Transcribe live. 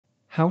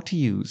How to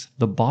use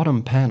the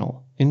bottom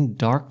panel in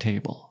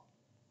Darktable.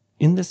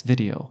 In this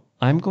video,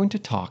 I'm going to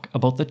talk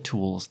about the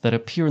tools that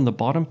appear in the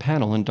bottom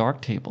panel in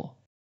Darktable.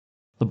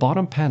 The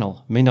bottom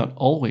panel may not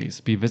always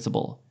be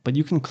visible, but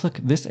you can click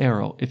this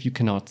arrow if you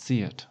cannot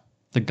see it.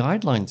 The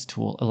Guidelines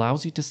tool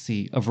allows you to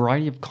see a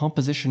variety of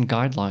composition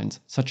guidelines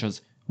such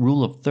as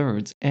rule of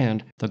thirds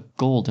and the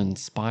golden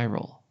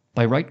spiral.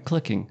 By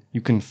right-clicking,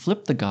 you can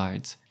flip the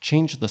guides,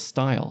 change the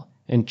style,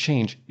 and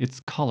change its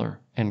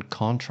color and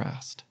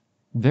contrast.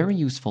 Very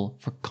useful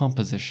for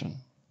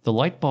composition. The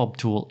light bulb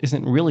tool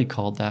isn't really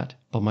called that,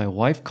 but my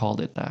wife called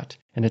it that,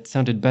 and it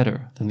sounded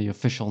better than the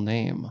official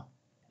name.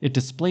 It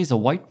displays a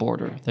white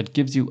border that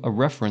gives you a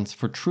reference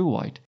for true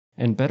white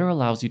and better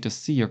allows you to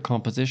see your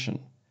composition.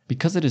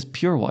 Because it is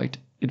pure white,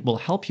 it will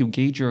help you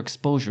gauge your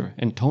exposure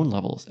and tone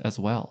levels as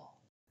well.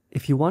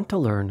 If you want to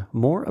learn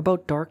more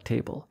about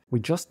Darktable, we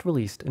just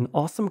released an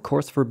awesome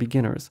course for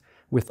beginners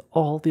with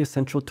all the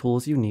essential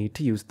tools you need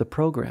to use the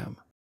program.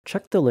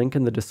 Check the link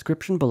in the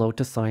description below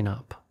to sign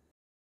up.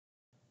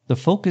 The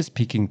focus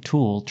peaking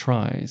tool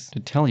tries to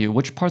tell you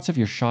which parts of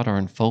your shot are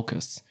in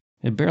focus.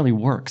 It barely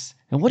works.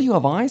 And what do you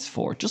have eyes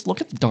for? Just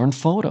look at the darn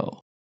photo.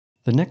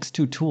 The next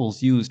two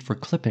tools used for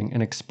clipping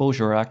and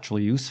exposure are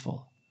actually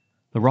useful.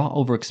 The raw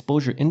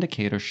overexposure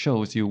indicator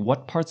shows you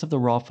what parts of the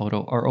raw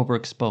photo are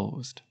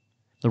overexposed.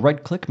 The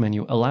right-click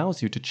menu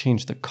allows you to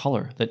change the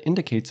color that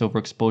indicates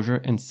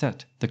overexposure and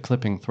set the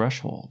clipping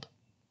threshold.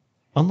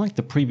 Unlike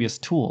the previous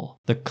tool,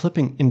 the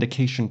clipping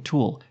indication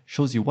tool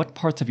shows you what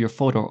parts of your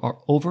photo are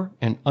over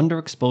and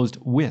underexposed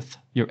with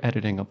your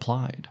editing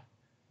applied.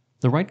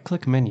 The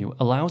right-click menu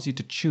allows you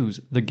to choose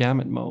the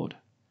gamut mode.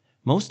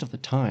 Most of the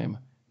time,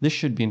 this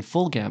should be in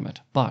full gamut,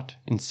 but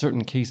in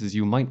certain cases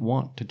you might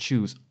want to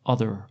choose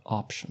other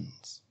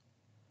options.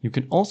 You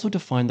can also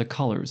define the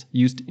colors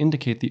used to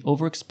indicate the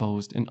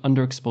overexposed and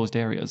underexposed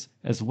areas,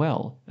 as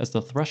well as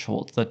the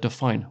thresholds that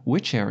define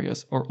which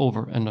areas are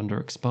over and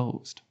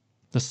underexposed.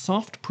 The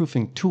soft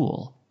proofing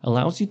tool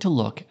allows you to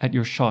look at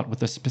your shot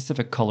with a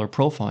specific color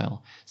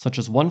profile, such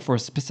as one for a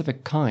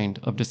specific kind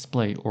of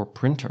display or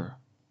printer.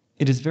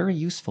 It is very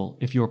useful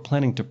if you are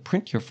planning to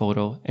print your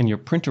photo and your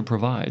printer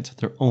provides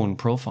their own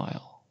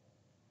profile.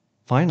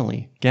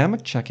 Finally,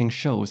 gamut checking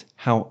shows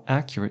how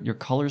accurate your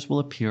colors will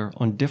appear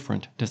on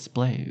different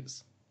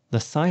displays. The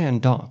cyan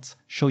dots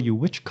show you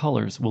which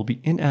colors will be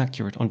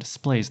inaccurate on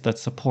displays that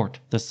support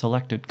the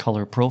selected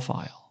color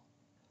profile.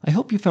 I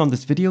hope you found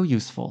this video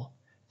useful.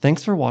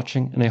 Thanks for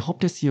watching, and I hope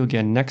to see you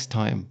again next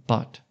time,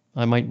 but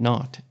I might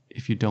not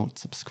if you don't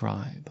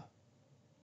subscribe.